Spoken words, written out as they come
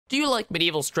Do you like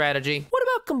medieval strategy? What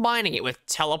about combining it with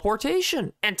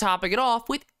teleportation and topping it off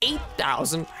with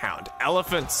 8,000-pound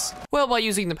elephants? Well, by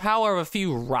using the power of a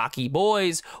few rocky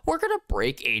boys, we're gonna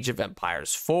break Age of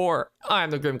Empires 4.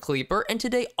 I'm the Kleaper, and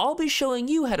today I'll be showing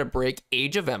you how to break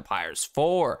Age of Empires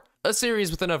 4. A series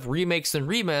with enough remakes and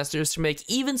remasters to make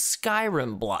even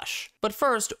Skyrim blush. But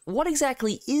first, what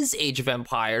exactly is Age of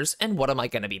Empires, and what am I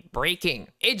going to be breaking?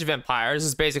 Age of Empires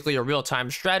is basically a real-time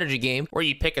strategy game where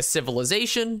you pick a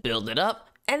civilization, build it up,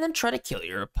 and then try to kill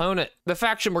your opponent. The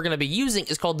faction we're going to be using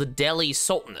is called the Delhi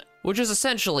Sultanate, which is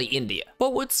essentially India.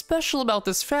 But what's special about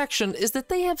this faction is that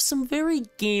they have some very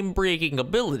game-breaking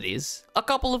abilities, a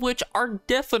couple of which are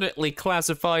definitely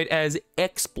classified as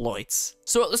exploits.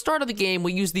 So at the start of the game,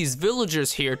 we use these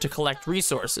villagers here to collect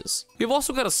resources. We've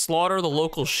also got to slaughter the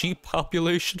local sheep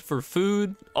population for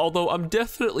food, although I'm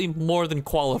definitely more than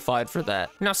qualified for that.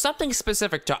 Now, something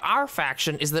specific to our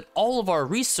faction is that all of our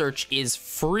research is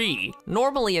free.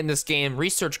 Normally in this game,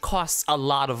 research costs a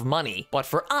lot of money, but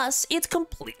for us, it's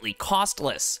completely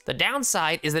costless. The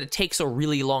downside is that it takes a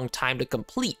really long time to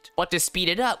complete, but to speed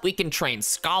it up, we can train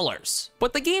scholars.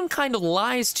 But the game kind of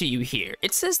lies to you here.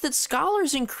 It says that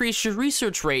scholars increase your research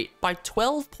rate by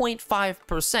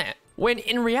 12.5%, when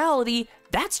in reality,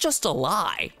 that's just a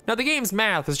lie. Now, the game's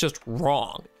math is just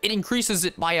wrong. It increases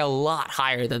it by a lot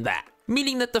higher than that,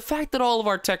 meaning that the fact that all of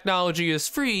our technology is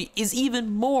free is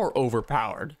even more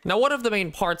overpowered. Now, one of the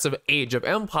main parts of Age of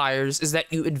Empires is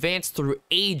that you advance through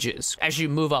ages. As you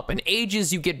move up in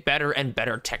ages, you get better and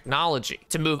better technology.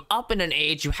 To move up in an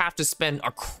age, you have to spend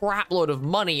a crap load of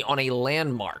money on a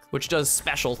landmark, which does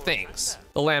special things.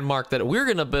 The landmark that we're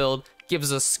gonna build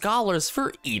gives us scholars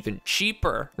for even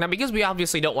cheaper. Now, because we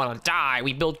obviously don't want to die,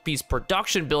 we built these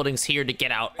production buildings here to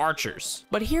get out archers.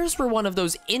 But here's where one of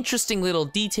those interesting little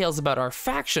details about our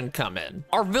faction come in.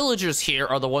 Our villagers here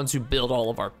are the ones who build all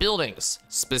of our buildings.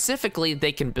 Specifically,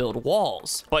 they can build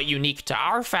walls. But unique to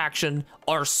our faction,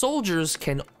 our soldiers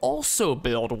can also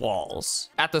build walls.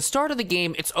 At the start of the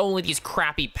game, it's only these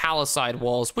crappy palisade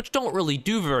walls, which don't really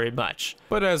do very much.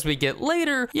 But as we get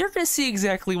later, you're gonna see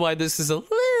exactly why this is a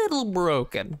little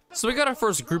broken. So we got our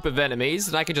first group of enemies,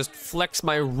 and I can just flex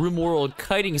my RimWorld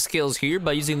kiting skills here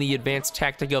by using the advanced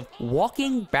tactic of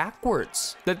walking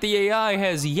backwards that the AI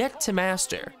has yet to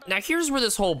master. Now here's where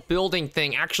this whole building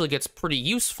thing actually gets pretty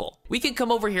useful. We can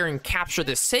come over here and capture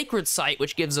this sacred site,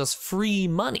 which gives us free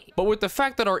money. But with the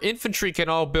fact that our infantry can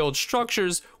all build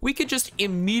structures, we could just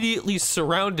immediately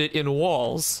surround it in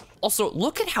walls. Also,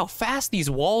 look at how fast these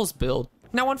walls build.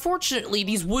 Now, unfortunately,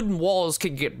 these wooden walls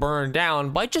can get burned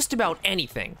down by just about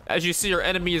anything. As you see, our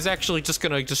enemy is actually just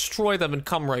gonna destroy them and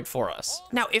come right for us.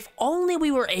 Now, if only we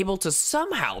were able to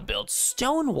somehow build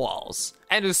stone walls.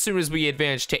 And as soon as we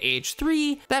advance to age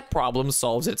 3, that problem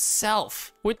solves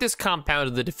itself. With this compound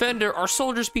of the Defender, our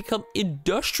soldiers become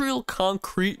industrial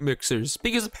concrete mixers,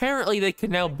 because apparently they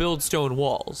can now build stone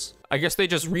walls. I guess they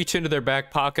just reach into their back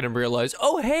pocket and realize,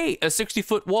 oh hey, a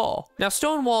 60-foot wall. Now,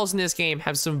 stone walls in this game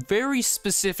have some very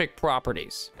specific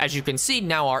properties. As you can see,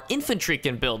 now our infantry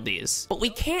can build these, but we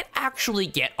can't actually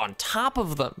get on top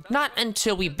of them. Not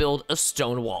until we build a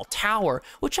stone wall tower,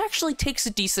 which actually takes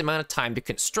a decent amount of time to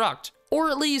construct. Or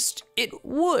at least, it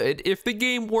would if the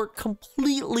game weren't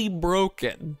completely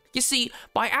broken. You see,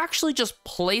 by actually just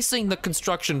placing the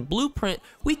construction blueprint,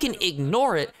 we can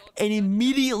ignore it and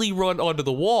immediately run onto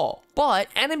the wall. But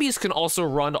enemies can also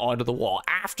run onto the wall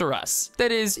after us.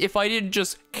 That is, if I didn't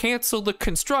just cancel the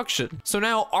construction. So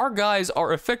now our guys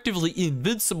are effectively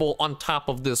invincible on top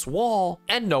of this wall,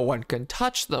 and no one can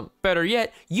touch them. Better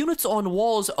yet, units on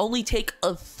walls only take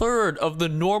a third of the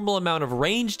normal amount of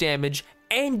range damage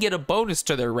and get a bonus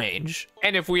to their range.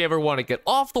 And if we ever want to get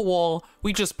off the wall,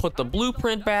 we just put the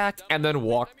blueprint back and then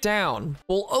walk down.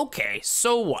 Well, okay,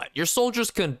 so what? Your soldiers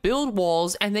can build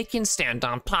walls and they can stand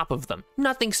on top of them.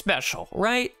 Nothing special,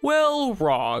 right? Well,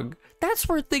 wrong. That's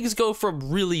where things go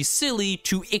from really silly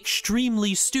to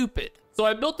extremely stupid. So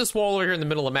I built this wall over here in the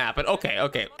middle of the map, and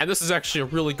okay, and this is actually a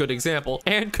really good example,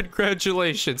 and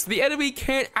congratulations, the enemy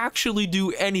can't actually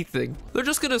do anything. They're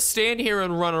just gonna stand here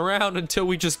and run around until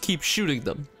we just keep shooting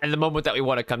them. And the moment that we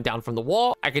want to come down from the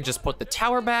wall, I can just put the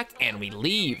tower back and we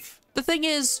leave. The thing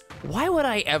is, why would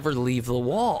I ever leave the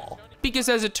wall? Because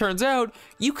as it turns out,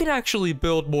 you can actually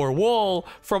build more wall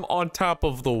from on top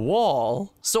of the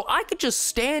wall. So I could just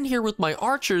stand here with my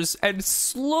archers and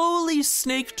slowly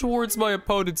snake towards my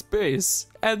opponent's base.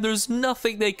 and there's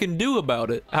nothing they can do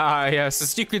about it. Ah, yes,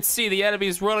 as you can see, the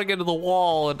enemy's running into the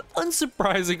wall, and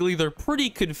unsurprisingly, they're pretty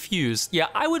confused. Yeah,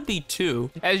 I would be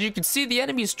too. As you can see, the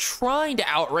enemy's trying to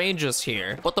outrange us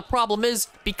here, but the problem is,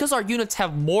 because our units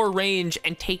have more range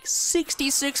and take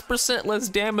 66% less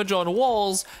damage on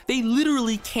walls, they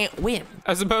literally can't win.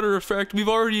 As a matter of fact, we've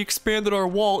already expanded our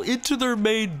wall into their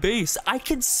main base. I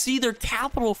can see their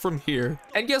capital from here.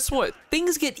 And guess what?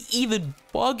 Things get even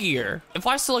buggier. If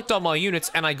I select all my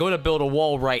units and I go to build a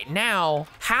wall right now,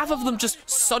 half of them just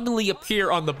suddenly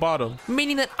appear on the bottom,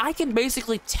 meaning that I can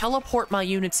basically teleport my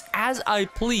units as I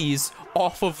please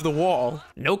off of the wall.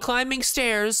 No climbing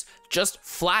stairs, just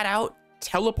flat out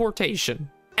teleportation.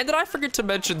 And did I forget to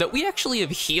mention that we actually have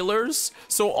healers?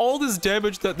 So all this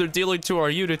damage that they're dealing to our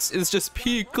units is just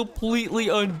being completely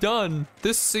undone.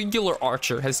 This singular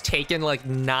archer has taken like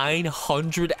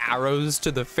 900 arrows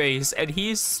to the face, and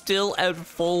he's still at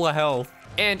full health.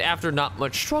 And after not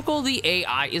much struggle, the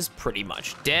AI is pretty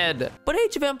much dead. But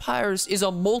Age of Empires is a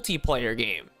multiplayer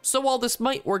game. So while this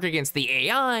might work against the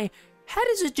AI, how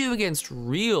does it do against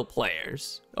real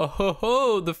players? Oh ho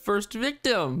ho, the first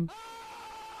victim.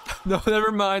 No,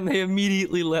 never mind, they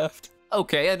immediately left.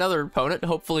 Okay, another opponent.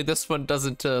 Hopefully this one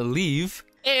doesn't leave.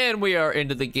 And we are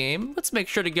into the game. Let's make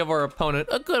sure to give our opponent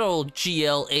a good old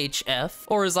GLHF,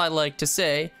 or as I like to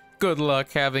say, good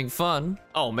luck having fun.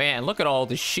 Oh man, look at all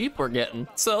the sheep we're getting.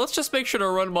 So let's just make sure to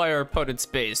run by our opponent's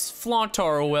base, flaunt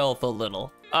our wealth a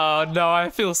little. Oh no,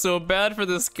 I feel so bad for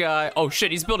this guy. Oh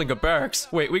shit, he's building a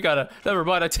barracks. Wait, never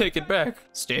mind, I take it back.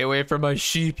 Stay away from my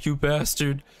sheep, you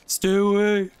bastard. Stay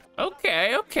away.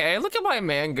 Okay, look at my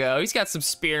man go. He's got some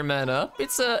spearmen up.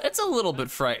 It's a little bit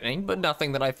frightening, but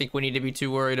nothing that I think we need to be too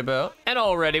worried about. And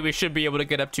already we should be able to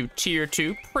get up to tier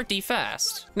 2 pretty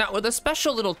fast. Now, with a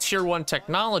special little tier 1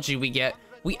 technology we get,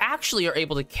 we actually are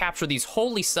able to capture these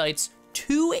holy sites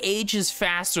 2 ages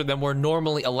faster than we're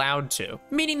normally allowed to,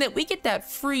 meaning that we get that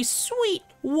free sweet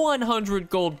 100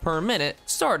 gold per minute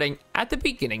starting at the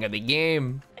beginning of the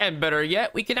game. And better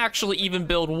yet, we can actually even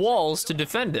build walls to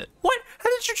defend it. What? How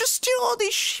did you just steal all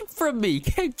these sheep from me?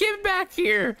 Get back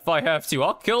here. If I have to,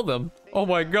 I'll kill them. Oh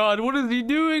my god, what is he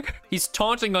doing? He's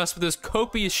taunting us with his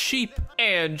copious sheep.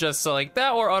 And just like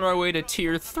that, we're on our way to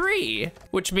tier 3,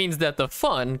 which means that the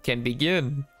fun can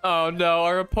begin. Oh no,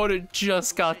 our opponent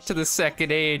just got to the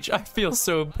second age. I feel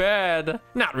so bad.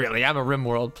 Not really, I'm a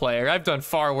RimWorld player. I've done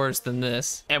far worse than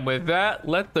this. And with that,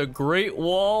 let the Great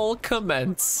Wall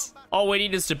commence. All we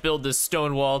need is to build this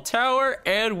stone wall tower,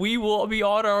 and we will be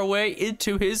on our way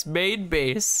into his main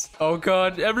base. Oh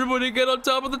god, everybody get on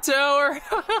top of the tower. He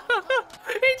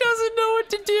doesn't know what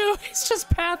to do. He's just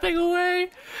pathing away.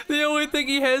 The only thing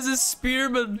he has is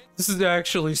spearmen. This is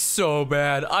actually so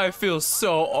bad. I feel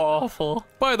so awful.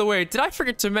 By the way, did I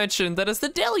forget to mention that as the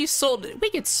Daily Soul, we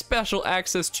get special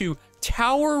access to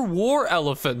Tower War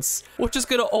Elephants, which is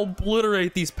gonna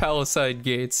obliterate these palisade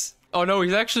gates. Oh no,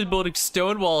 he's actually building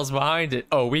stone walls behind it.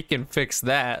 Oh, we can fix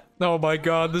that. Oh my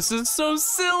god, this is so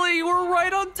silly. We're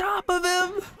right on top of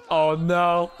him. Oh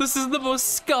no, this is the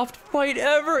most scuffed fight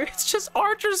ever. It's just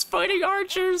archers fighting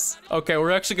archers. Okay,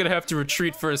 we're actually gonna have to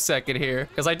retreat for a second here,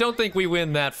 because I don't think we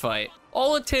win that fight.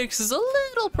 All it takes is a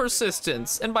little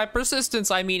persistence, and by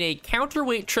persistence, I mean a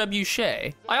counterweight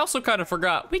trebuchet. I also kind of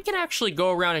forgot, we can actually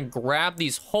go around and grab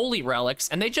these holy relics,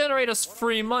 and they generate us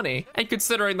free money. And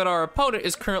considering that our opponent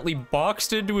is currently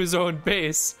boxed into his own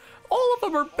base, all of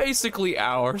them are basically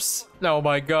ours. Oh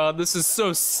my god, this is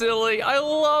so silly. I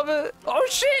love it. Oh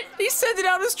shit, he's sending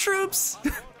out his troops.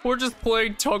 We're just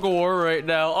playing tug of war right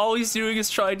now. All he's doing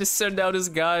is trying to send out his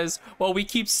guys while we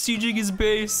keep sieging his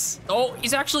base. Oh,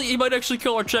 he might actually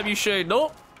kill our trebuchet.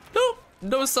 Nope,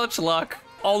 no such luck.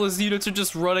 All his units are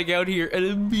just running out here and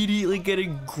immediately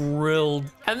getting grilled.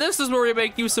 And this is where we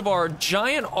make use of our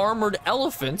giant armored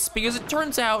elephants, because it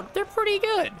turns out they're pretty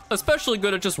good. Especially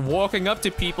good at just walking up to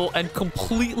people and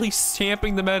completely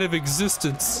stamping them out of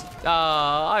existence.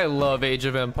 I love Age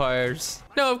of Empires.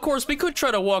 Now, of course, we could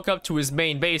try to walk up to his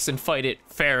main base and fight it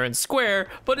fair and square,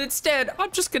 but instead,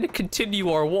 I'm just gonna continue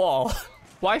our wall.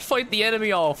 Why fight the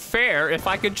enemy all fair if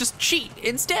I could just cheat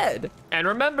instead? And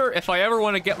remember, if I ever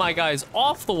want to get my guys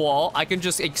off the wall, I can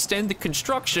just extend the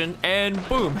construction and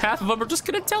boom, half of them are just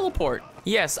gonna teleport.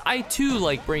 Yes, I too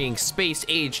like bringing space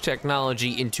age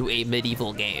technology into a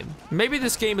medieval game. Maybe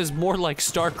this game is more like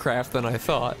StarCraft than I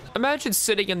thought. Imagine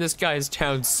sitting in this guy's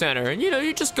town center and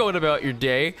you're just going about your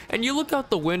day and you look out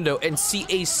the window and see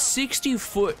a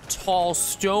 60-foot tall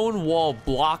stone wall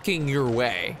blocking your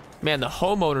way. Man, the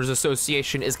homeowners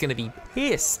association is gonna be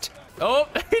pissed. Oh,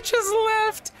 he just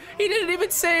left. He didn't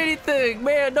even say anything.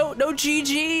 Man, no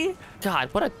GG.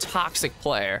 God, what a toxic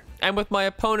player. And with my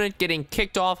opponent getting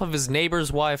kicked off of his neighbor's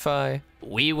Wi-Fi,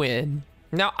 we win.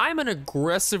 Now, I'm an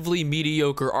aggressively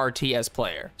mediocre RTS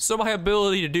player, so my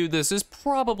ability to do this is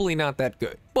probably not that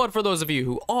good. But for those of you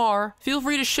who are, feel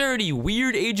free to share any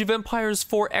weird Age of Empires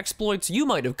 4 exploits you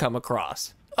might have come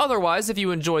across. Otherwise, if you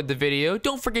enjoyed the video,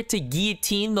 don't forget to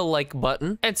guillotine the like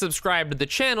button and subscribe to the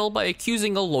channel by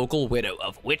accusing a local widow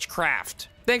of witchcraft.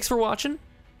 Thanks for watching.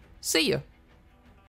 See ya.